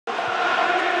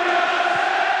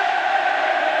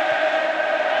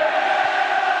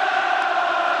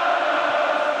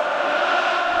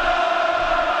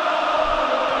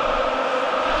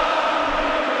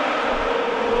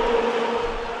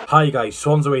Hi guys,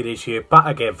 Swansea City here, back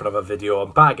again for another video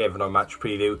and back again for another match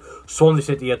preview. Swansea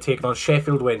City are taking on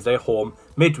Sheffield Wednesday at home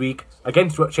midweek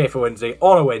against Sheffield Wednesday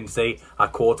on a Wednesday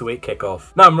at 8:15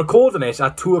 kickoff. Now I'm recording this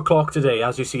at 2 o'clock today,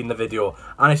 as you see in the video,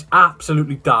 and it's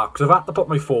absolutely dark, so I've had to put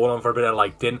my phone on for a bit of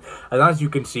lighting, and as you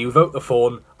can see, without the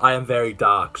phone, I am very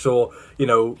dark. So, you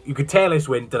know, you can tell it's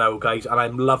winter now, guys, and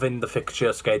I'm loving the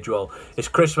fixture schedule. It's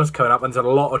Christmas coming up, and there's a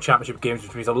lot of championship games,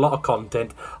 which means a lot of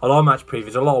content, a lot of match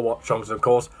previews, a lot of watch-alongs, and of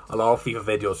course, a lot of FIFA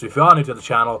videos. So if you are new to the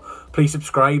channel, please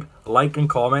subscribe, like and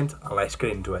comment, and let's get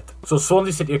into it. So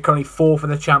Swansea City are currently 4th in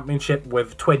the championship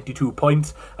with 22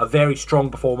 points. A very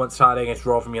strong performance Saturday against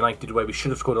Rotherham United, where we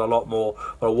should have scored a lot more,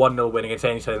 but a 1-0 win against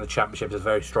any side in the championship is a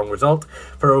very strong result.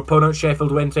 For our opponent,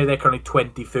 Sheffield Wednesday, they're currently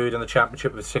 23rd in the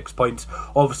championship with 6 points.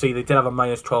 Obviously, they did have a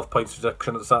minus 12 points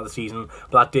reduction at the start of the season,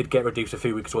 but that did get reduced a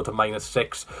few weeks ago to minus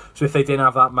 6. So if they didn't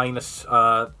have that minus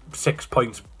 6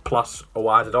 points plus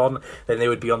or added on, then they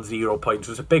would be on 0 points.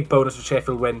 So it's a big bonus for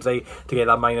Sheffield Wednesday to get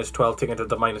that minus 12 taken to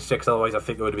the minus 6, otherwise I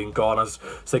think they would have been goners.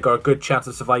 So they've got a good chance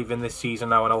of surviving this season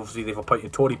now, and obviously they've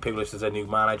appointed Tony Pulis as their new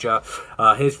manager.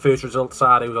 His first result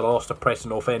Saturday was a loss to Preston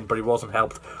North End, but he wasn't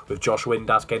helped with Josh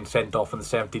Windass getting sent off in the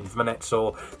 17th minute,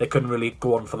 so they couldn't really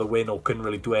go on for the win, or couldn't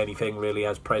really do anything really,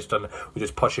 as Preston were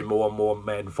just pushing more and more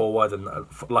men forward, and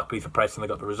luckily for Preston they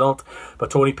got the result.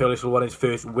 But Tony Pulis will win his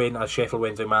first win as Sheffield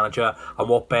Wednesday manager, and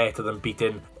what better than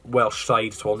beating Welsh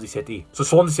side Swansea City. So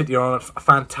Swansea City are on a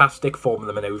fantastic form at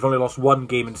the minute. We've only lost 1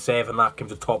 game in 7. That came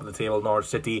to the top of the table, Norwich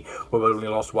City, where we only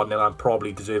lost 1-0 and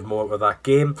probably deserve more with that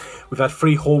game. We've had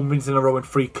 3 home wins in a row and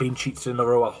 3 clean sheets in a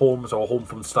row at home, so our home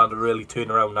from stand are really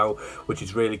turning around now, which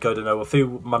is really good. I know a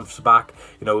few months back,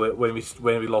 you know, when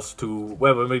we lost to,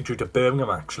 well, when we drew to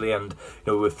Birmingham actually, and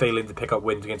you know, we were failing to pick up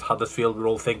wins against Huddersfield, we were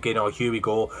all thinking, oh, here we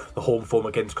go, the home form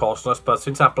against costing us. But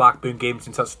since that Blackburn game,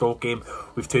 since that Stoke game,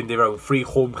 we've turned it around. 3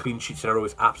 home clean sheets in a row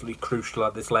is absolutely crucial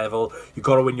at this level. You've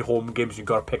got to win your home games, you've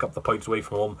got to pick up the points away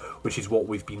from home, which is what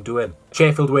we've been doing.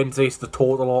 Sheffield Wednesday is the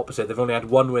total opposite. They've only had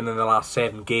 1 win in the last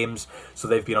 7 games, so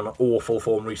they've been on an awful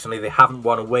form recently. They haven't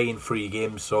won away in 3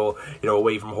 games, so you know,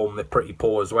 away from home they're pretty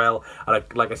poor as well. And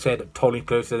like I said, Tony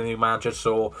Pulis is the new manager,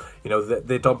 so you know,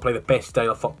 they don't play the best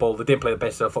style of football. They didn't play the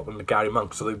best style of football under Gary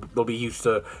Monk, so they'll be used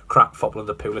to crap football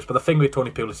under Pulis. But the thing with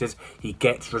Tony Pulis is he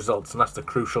gets results, and that's the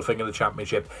crucial thing in the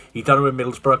championship. He done it with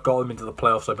Middlesbrough, got them into the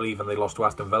playoffs, I believe, and they lost to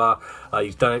Aston Villa.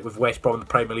 He's done it with West Brom in the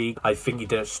Premier League. I think he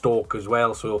did it at Stoke as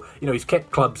well. So you know, he's kept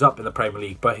clubs up in the Premier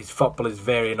League, but his football is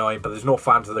very annoying. But there's no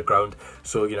fans at the ground,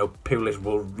 so you know, Pulis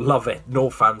will love it. No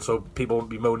fans, so people won't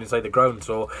be moaning inside the ground.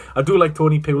 So I do like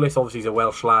Tony Pulis. Obviously he's a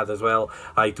Welsh lad as well.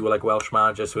 I do like Welsh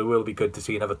managers, so it will be good to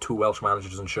see another 2 Welsh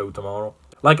managers on show tomorrow.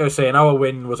 Like I was saying, our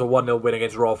win was a 1-0 win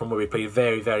against Rotherham, where we played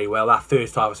very, very well. That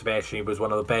first half especially was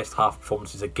one of the best half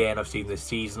performances again I've seen this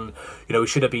season. You know, we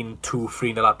should have been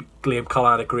 2-3-0 up. Liam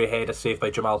Cullen had a great header saved by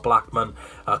Jamal Blackman.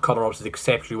 Connor Roberts did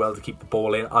exceptionally well to keep the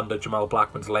ball in under Jamal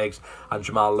Blackman's legs, and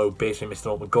Jamal Lowe basically missed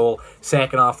an open goal.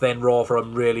 Second half then,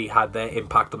 Rotherham really had their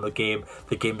impact on the game.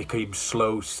 The game became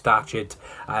slow, statured,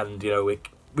 and you know,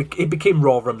 it became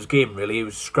Rotherham's game really. It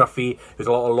was scruffy, there was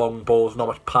a lot of long balls, not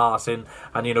much passing,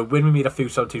 and you know, when we made a few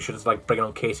substitutions like bringing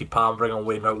on Casey Palmer, bringing on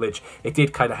Wayne Routledge, it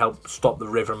did kind of help stop the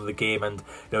rhythm of the game, and you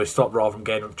know, it stopped Rotherham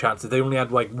getting chances. They only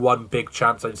had like 1 big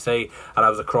chance, I'd say, and that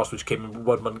was a cross which came in,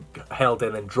 one man held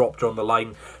in and dropped on the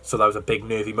line, so that was a big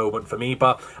nervy moment for me.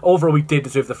 But overall we did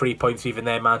deserve the 3 points. Even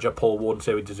their manager Paul Warne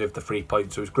said we deserved the 3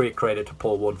 points, so it was great credit to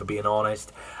Paul Warne for being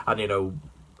honest. And you know,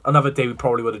 another day we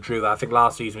probably would have drew that. I think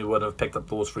last season we wouldn't have picked up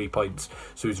those 3 points,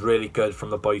 so it was really good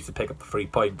from the boys to pick up the 3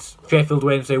 points. Sheffield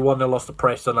Wednesday 1-0 lost to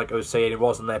Preston. Like I was saying, it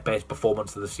wasn't their best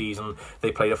performance of the season.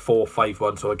 They played a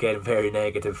 4-5-1, so again, very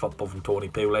negative football from Tony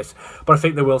Pulis. But I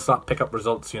think they will start pick up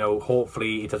results. You know,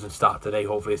 hopefully it doesn't start today,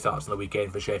 hopefully it starts on the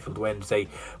weekend for Sheffield Wednesday.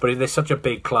 But they're such a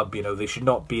big club, you know, they should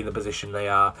not be in the position they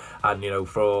are, and you know,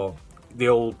 for the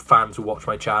old fans who watch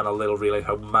my channel, they'll realise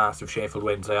how massive Sheffield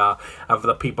Wednesday are, and for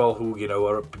the people who, you know,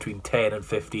 are between 10 and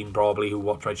 15 probably who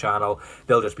watch my channel,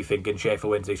 they'll just be thinking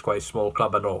Sheffield Wednesday is quite a small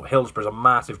club. I know Hillsborough's a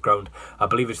massive ground. I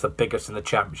believe it's the biggest in the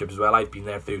championship as well. I've been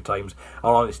there a few times,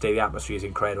 and on this day the atmosphere is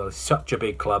incredible. It's such a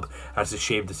big club, and it's a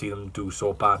shame to see them do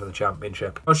so bad in the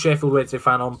championship. I'm a Sheffield Wednesday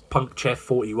fan on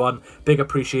PunkChef41. Big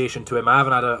appreciation to him. I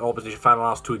haven't had an opposition fan in the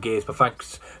last 2 games, but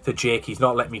thanks to Jake, he's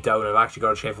not let me down. I've actually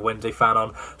got a Sheffield Wednesday fan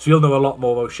on, so you'll know a a lot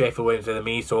more about Sheffield Wednesday than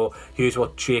me, so here's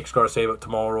what Jake's got to say about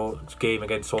tomorrow's game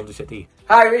against Swansea City.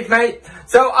 Hi Rich mate.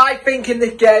 So I think in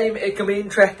this game it can be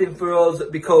interesting for us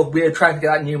because we're trying to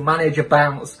get that new manager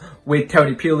bounce with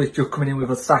Tony Pulis just coming in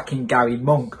with a sacking Gary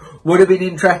Monk. Would have been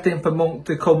interesting for Monk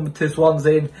to come to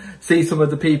Swansea and see some of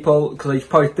the people because he's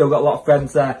probably still got a lot of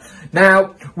friends there.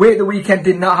 Now, we at the weekend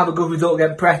did not have a good result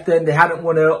against Preston. They hadn't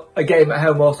won a game at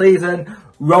home all season.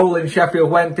 Rolling Sheffield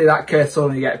Wednesday, that curse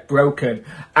suddenly gets broken.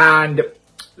 And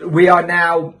we are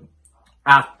now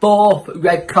our 4th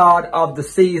red card of the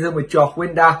season with Josh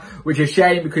Windass, which is a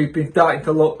shame because he's been starting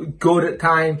to look good at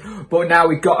times, but now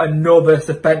we've got another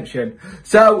suspension.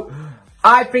 So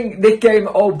I think this game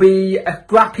will be a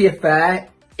scrappy affair.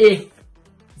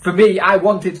 For me, I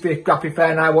want it to be a scrappy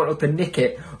affair and I want us to nick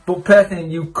it, but personally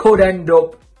you could end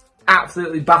up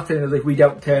absolutely battering us if we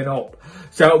don't turn up.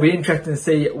 So it'll be interesting to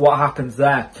see what happens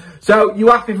there. So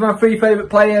you asked me for my 3 favourite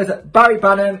players: Barry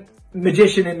Bannon,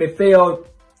 magician in midfield;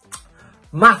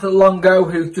 Matt Longo,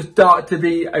 who's just started to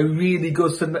be a really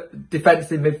good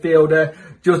defensive midfielder.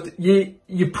 Just,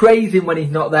 you praise him when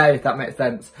he's not there, if that makes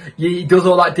sense. He does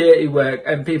all that dirty work,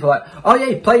 and people are like, oh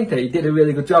yeah, he played it, he did a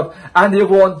really good job. And the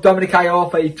other one, Dominic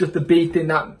Iorfa, he's just a beast in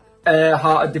that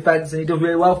heart of defence, and he does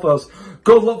really well for us.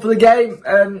 Good luck for the game,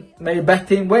 may the best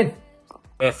team win.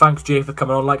 Thanks Jake for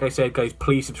coming on. Like I said guys,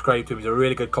 please subscribe to him. He's a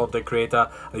really good content creator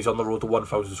and he's on the road to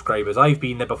 1,000 subscribers. I've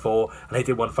been there before and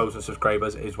hitting 1,000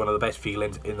 subscribers is one of the best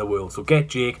feelings in the world. So get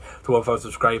Jake to 1,000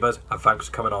 subscribers and thanks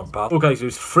for coming on, pal. So guys,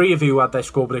 there's 3 of you who had their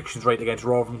score predictions right against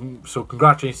Rotherham, so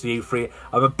congratulations to you 3.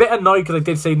 I'm a bit annoyed because I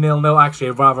did say 0-0. Actually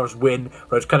I'd rather us win,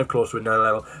 but I was kind of close with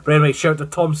 0-0. But anyway, shout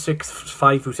out to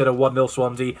Tom65 who said a 1-0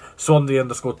 Swansea,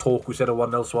 Swansea_talk who said a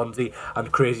 1-0 Swansea,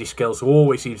 and Crazy Skills who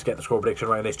always seems to get the score prediction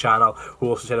right on this channel,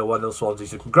 who also said a 1-0 Swansea.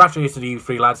 So congratulations to you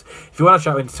 3 lads. If you want to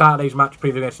shout in Saturday's match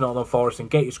preview against Nottingham Forest and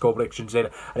get your score predictions in,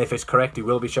 and if it's correct you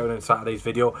will be shouting in Saturday's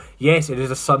video. Yes, it is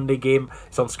a Sunday game,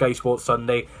 it's on Sky Sports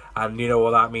Sunday, and you know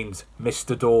what that means,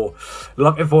 Mr. Door.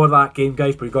 Looking forward to that game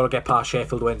guys, but we've got to get past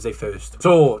Sheffield Wednesday first.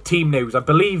 So, team news. I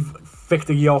believe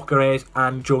Victor Gyökeres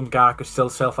and Joan Garrick are still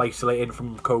self-isolating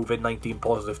from COVID-19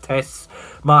 positive tests.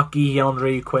 Mark Gee and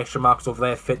Andre question marks over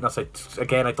their fitness.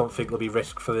 Again, I don't think there'll be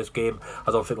risk for this game.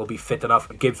 I don't think they'll be fit enough.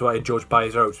 Gibbs, White and George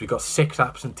Byers are out. So we've got 6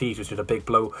 absentees, which is a big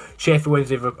blow. Sheffield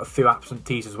Wednesday have a few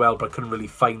absentees as well, but I couldn't really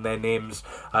find their names.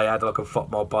 I had a look at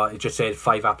football, but it just said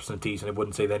 5 absentees and it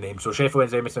wouldn't say their names. So Sheffield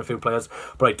Wednesday are missing a few players,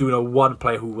 but I do know one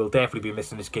player who will definitely be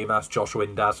missing this game, and that's Josh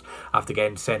Windass, after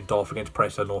getting sent off against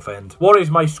Preston North End. What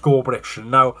is my score prediction?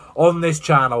 Now, on this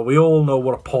channel, we all know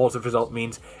what a positive result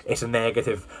means. It's a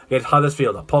negative. Against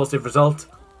Huddersfield, a positive result,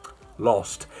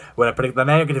 lost. When I predict the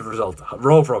negative result,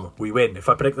 Rotherham, we win. If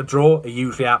I predict the draw, it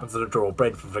usually happens at a draw.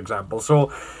 Brentford, for example.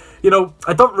 So, you know,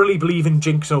 I don't really believe in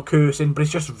jinxing or cursing, but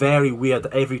it's just very weird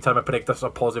that every time I predict a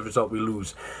positive result, we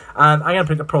lose. And I'm going to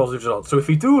predict a positive result. So if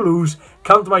we do lose,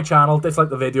 come to my channel, dislike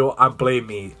the video, and blame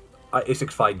me. It's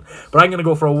fine. But I'm going to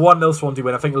go for a 1-0 Swansea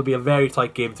win. I think it'll be a very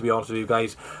tight game, to be honest with you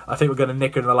guys. I think we're going to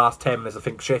nick it in the last 10 minutes. I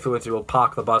think Sheffield Wednesday will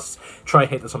park the bus, try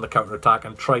hit us on the counter-attack,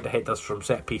 and try to hit us from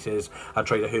set pieces, and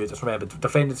try to hurt us. Remember,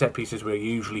 defending set pieces, we're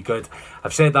usually good.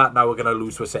 I've said that, now we're going to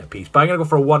lose to a set piece. But I'm going to go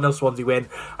for a 1-0 Swansea win.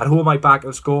 And who am I back in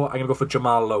the score? I'm going to go for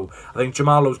Jamal Lowe. I think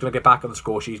Jamal Lowe's going to get back on the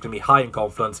score sheet. He's going to be high in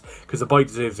confidence, because the boy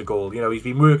deserves a goal. You know, he's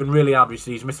been working really hard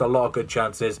recently. He's missed a lot of good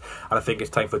chances, and I think it's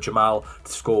time for Jamal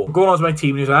to score. Going on to my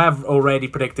team news, I have already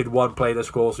predicted one player to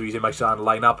score, so he's in my starting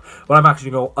lineup, but I'm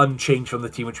actually going to go unchanged from the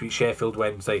team which beat Sheffield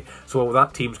Wednesday. So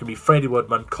that team's going to be Freddie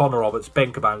Woodman, Connor Roberts,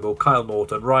 Ben Cabango, Kyle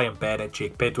Norton, Ryan Bennett,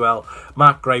 Jake Bidwell,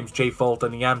 Mark Grimes, Jay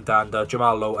Fulton, Ian Danda,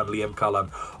 Jamal Lowe and Liam Cullen.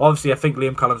 Obviously I think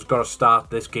Liam Cullen's got to start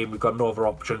this game. We've got no other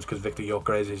options because Victor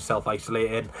Gyökeres is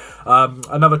self-isolating.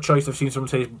 Another choice I've seen someone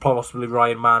say is possibly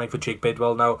Ryan Manning for Jake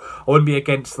Bidwell. Now I wouldn't be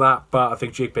against that, but I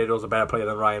think Jake Bidwell's a better player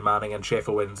than Ryan Manning, and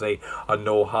Sheffield Wednesday are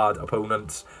no hard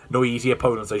opponents, no easy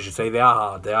opponents I should say. They are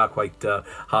hard, they are quite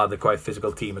hard, they're quite a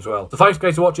physical team as well. So thanks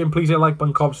guys for watching. Please hit like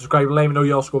button, comment, subscribe, let me know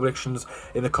your score predictions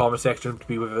in the comment section to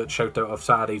be with a shout out of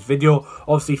Saturday's video.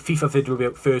 Obviously FIFA video will be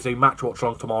out Thursday, match watch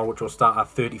along tomorrow, which will start at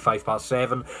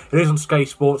 7:35. It is on Sky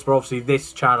Sports, but obviously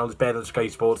this channel is better than Sky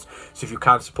Sports, so if you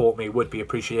can support me, it would be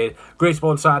appreciated. Great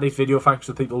support on Saturday's video. Thanks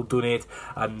to the people who donate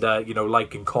and you know,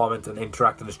 like and comment and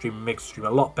interact in the stream. It makes the stream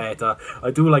a lot better.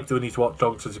 I do like doing these watch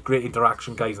alongs, so it's a great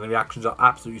interaction guys, and the reactions are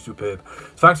absolutely superb.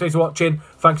 So thanks guys for watching,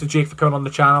 thanks to Jake for coming on the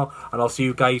channel, and I'll see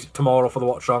you guys tomorrow for the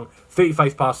watch along,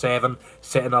 7:35.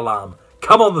 Set an alarm.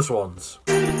 Come on the Swans.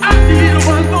 I need a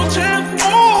one more chance.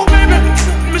 Oh baby,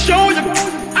 let me show you.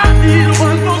 I need a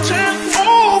one more chance.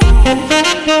 Oh.